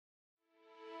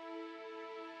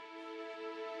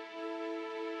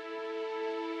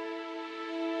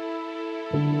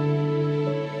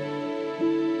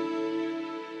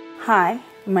Hi,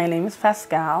 my name is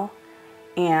Pascale,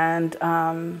 and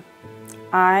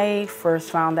I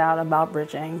first found out about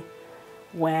bridging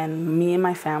when me and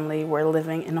my family were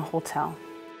living in a hotel.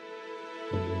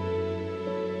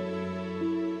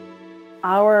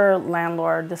 Our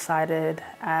landlord decided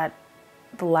at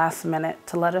the last minute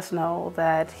to let us know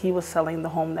that he was selling the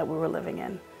home that we were living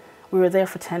in. We were there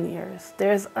for 10 years.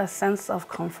 There's a sense of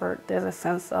comfort, there's a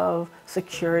sense of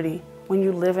security when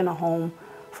you live in a home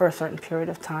for a certain period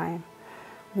of time.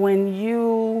 When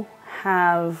you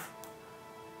have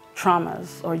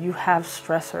traumas or you have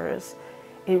stressors,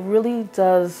 it really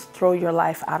does throw your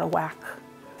life out of whack.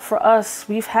 For us,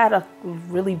 we've had a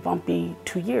really bumpy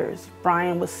 2 years.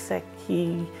 Bryan was sick.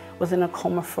 He was in a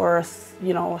coma for a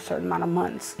certain amount of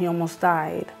months. He almost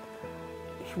died.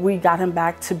 We got him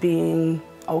back to being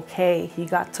okay. He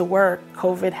got to work.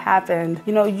 COVID happened.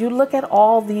 You look at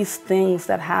all these things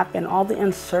that happen, all the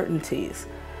uncertainties,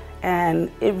 and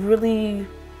it really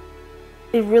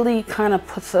kind of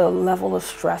puts a level of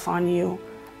stress on you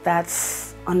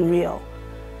that's unreal.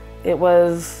 It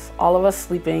was all of us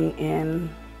sleeping in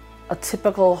a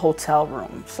typical hotel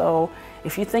room. So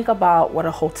if you think about what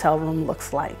a hotel room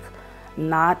looks like,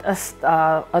 not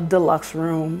a deluxe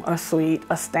room, a suite,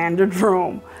 a standard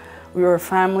room. We were a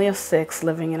family of 6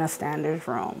 living in a standard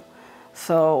room.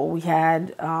 So we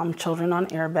had children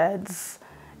on air beds,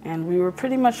 and we were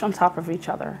pretty much on top of each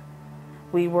other.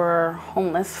 We were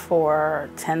homeless for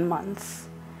 10 months,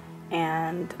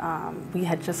 and we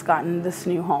had just gotten this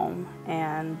new home,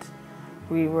 and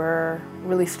we were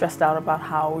really stressed out about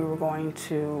how we were going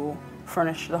to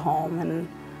furnish the home. And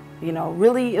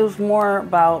really it was more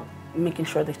about making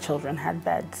sure the children had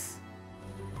beds.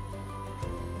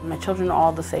 My children are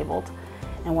all disabled,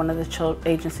 and one of the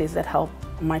agencies that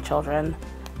helped my children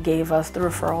gave us the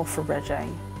referral for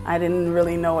bridging. I didn't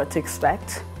really know what to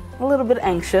expect. A little bit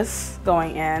anxious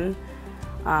going in,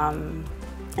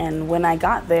 and when I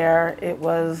got there, it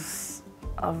was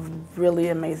a really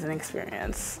amazing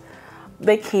experience.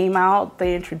 They came out,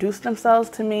 they introduced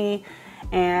themselves to me,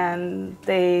 and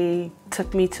they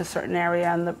took me to a certain area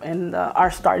our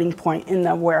starting point in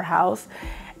the warehouse,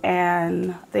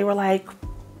 and they were like,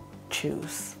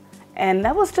 choose. And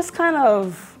that was just kind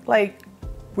of like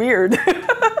weird.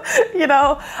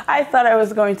 I thought I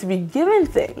was going to be given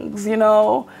things,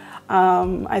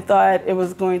 I thought it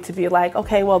was going to be like,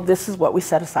 okay, well, this is what we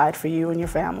set aside for you and your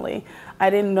family. I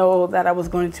didn't know that I was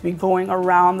going to be going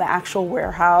around the actual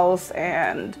warehouse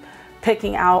and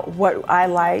picking out what I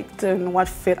liked and what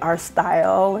fit our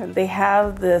style. And they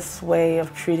have this way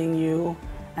of treating you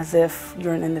as if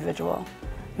you're an individual.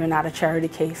 You're not a charity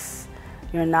case.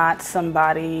 You're not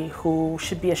somebody who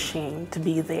should be ashamed to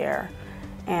be there.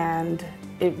 And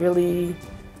it really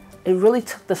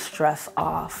took the stress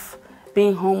off.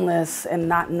 Being homeless and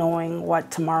not knowing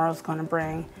what tomorrow's going to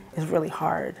bring is really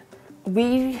hard.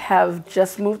 We have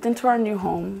just moved into our new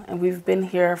home, and we've been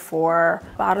here for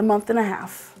about a month and a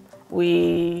half.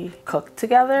 We cook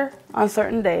together on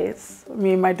certain days.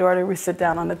 Me and my daughter, we sit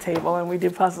down on the table and we do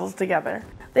puzzles together.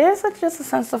 There's just a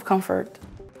sense of comfort.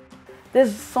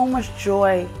 There's so much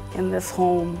joy in this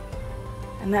home,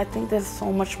 and I think there's so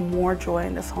much more joy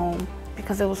in this home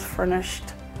because it was furnished,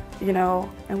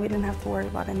 and we didn't have to worry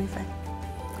about anything.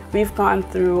 We've gone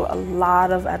through a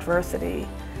lot of adversity.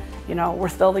 We're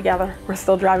still together. We're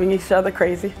still driving each other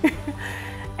crazy.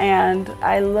 And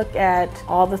I look at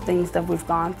all the things that we've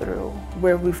gone through,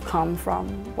 where we've come from,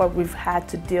 what we've had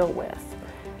to deal with.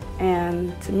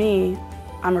 And to me,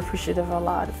 I'm appreciative of a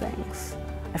lot of things.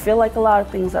 I feel like a lot of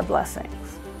things are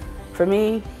blessings. For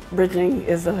me, bridging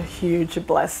is a huge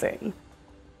blessing.